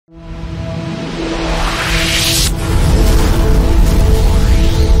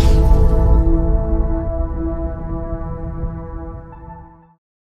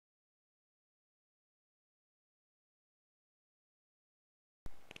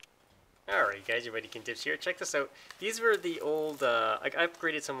Alright guys, your buddy King Tips here. Check this out. These were the old, I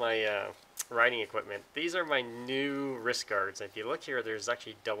upgraded some of my riding equipment. These are my new wrist guards. If you look here, there's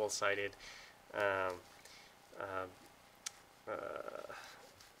actually double-sided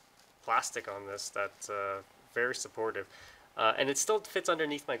plastic on this that's very supportive. And it still fits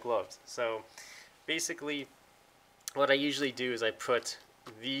underneath my gloves. So basically what I usually do is I put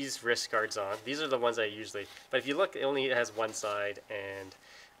these wrist guards on. These are the ones I usually, but if you look, it only has one side and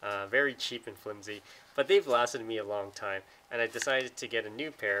very cheap and flimsy, but they've lasted me a long time, and I decided to get a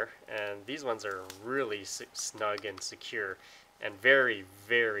new pair, and these ones are really snug and secure and very,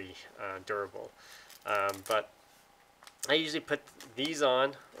 very durable. But I usually put these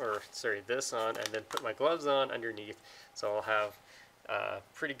on, or sorry, this on, and then put my gloves on underneath, so I'll have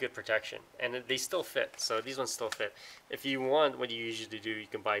pretty good protection, and they still fit. So these ones still fit. If you want, what you usually do, you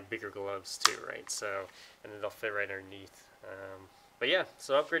can buy bigger gloves too, right? So, and then they'll fit right underneath. But yeah,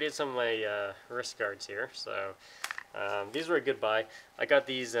 so I upgraded some of my wrist guards here. So these were a good buy. I got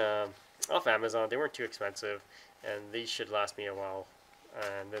these off Amazon. They weren't too expensive, and these should last me a while.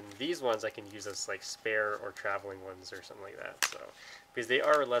 And then these ones I can use as like spare or traveling ones or something like that. So because they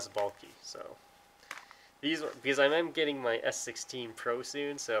are less bulky. So these, because I am getting my S16 Pro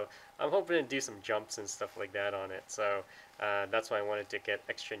soon, so I'm hoping to do some jumps and stuff like that on it. So that's why I wanted to get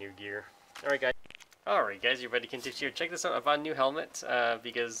extra new gear. Alright guys, your buddy King Tips here. Check this out. I bought a new helmet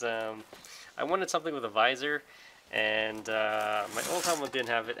because I wanted something with a visor, and my old helmet didn't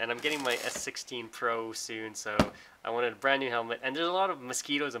have it, and I'm getting my S16 Pro soon, so I wanted a brand new helmet. And there's a lot of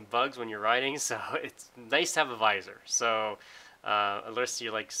mosquitoes and bugs when you're riding, so it's nice to have a visor. So unless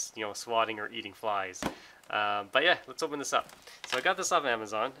you're like, you know, swatting or eating flies. But yeah, let's open this up. So I got this off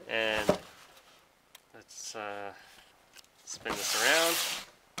Amazon, and let's spin this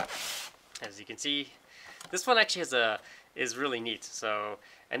around. As you can see, this one actually is really neat. So,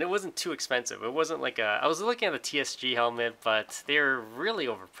 and it wasn't too expensive. It wasn't like I was looking at the TSG helmet, but they're really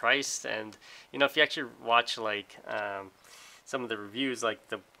overpriced. And you know, if you actually watch like some of the reviews, like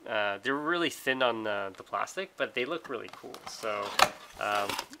they're really thin on the plastic, but they look really cool. So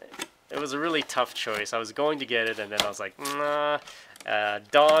it was a really tough choice. I was going to get it, and then I was like, nah.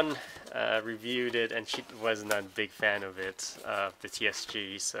 Dawn reviewed it, and she wasn't a big fan of it, the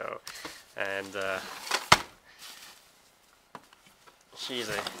TSG. So, and she's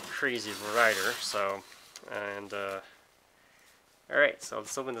a crazy rider. So, and all right, so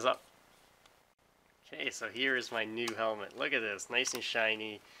let's open this up. Okay, so here is my new helmet. Look at this, nice and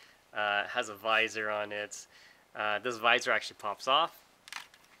shiny. It has a visor on it. This visor actually pops off,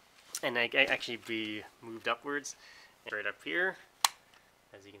 and it can actually be moved upwards. Right up here,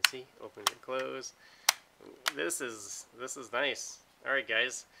 as you can see, open and close. This is nice. All right,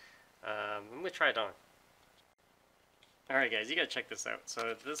 guys, I'm gonna try it on. All right, guys, you gotta check this out.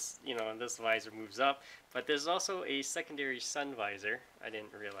 So this, you know, this visor moves up, but there's also a secondary sun visor. I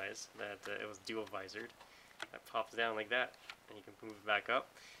didn't realize that it was dual visored. That pops down like that, and you can move it back up.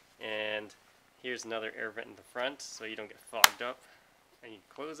 And here's another air vent in the front, so you don't get fogged up. And you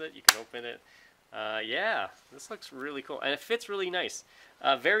can close it, you can open it. Yeah, this looks really cool, and it fits really nice.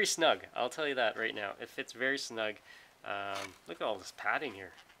 Very snug, I'll tell you that right now. It fits very snug. Look at all this padding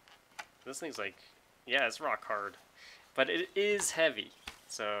here. This thing's like, yeah, it's rock hard, but it is heavy.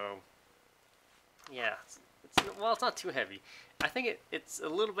 So yeah, well, it's not too heavy. I think it's a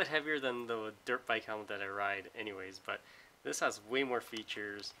little bit heavier than the dirt bike helmet that I ride anyways, but this has way more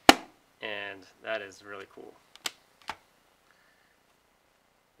features, and that is really cool.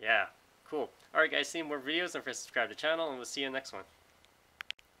 Yeah, cool. Alright guys, see more videos, don't forget to subscribe to the channel, and we'll see you in the next one.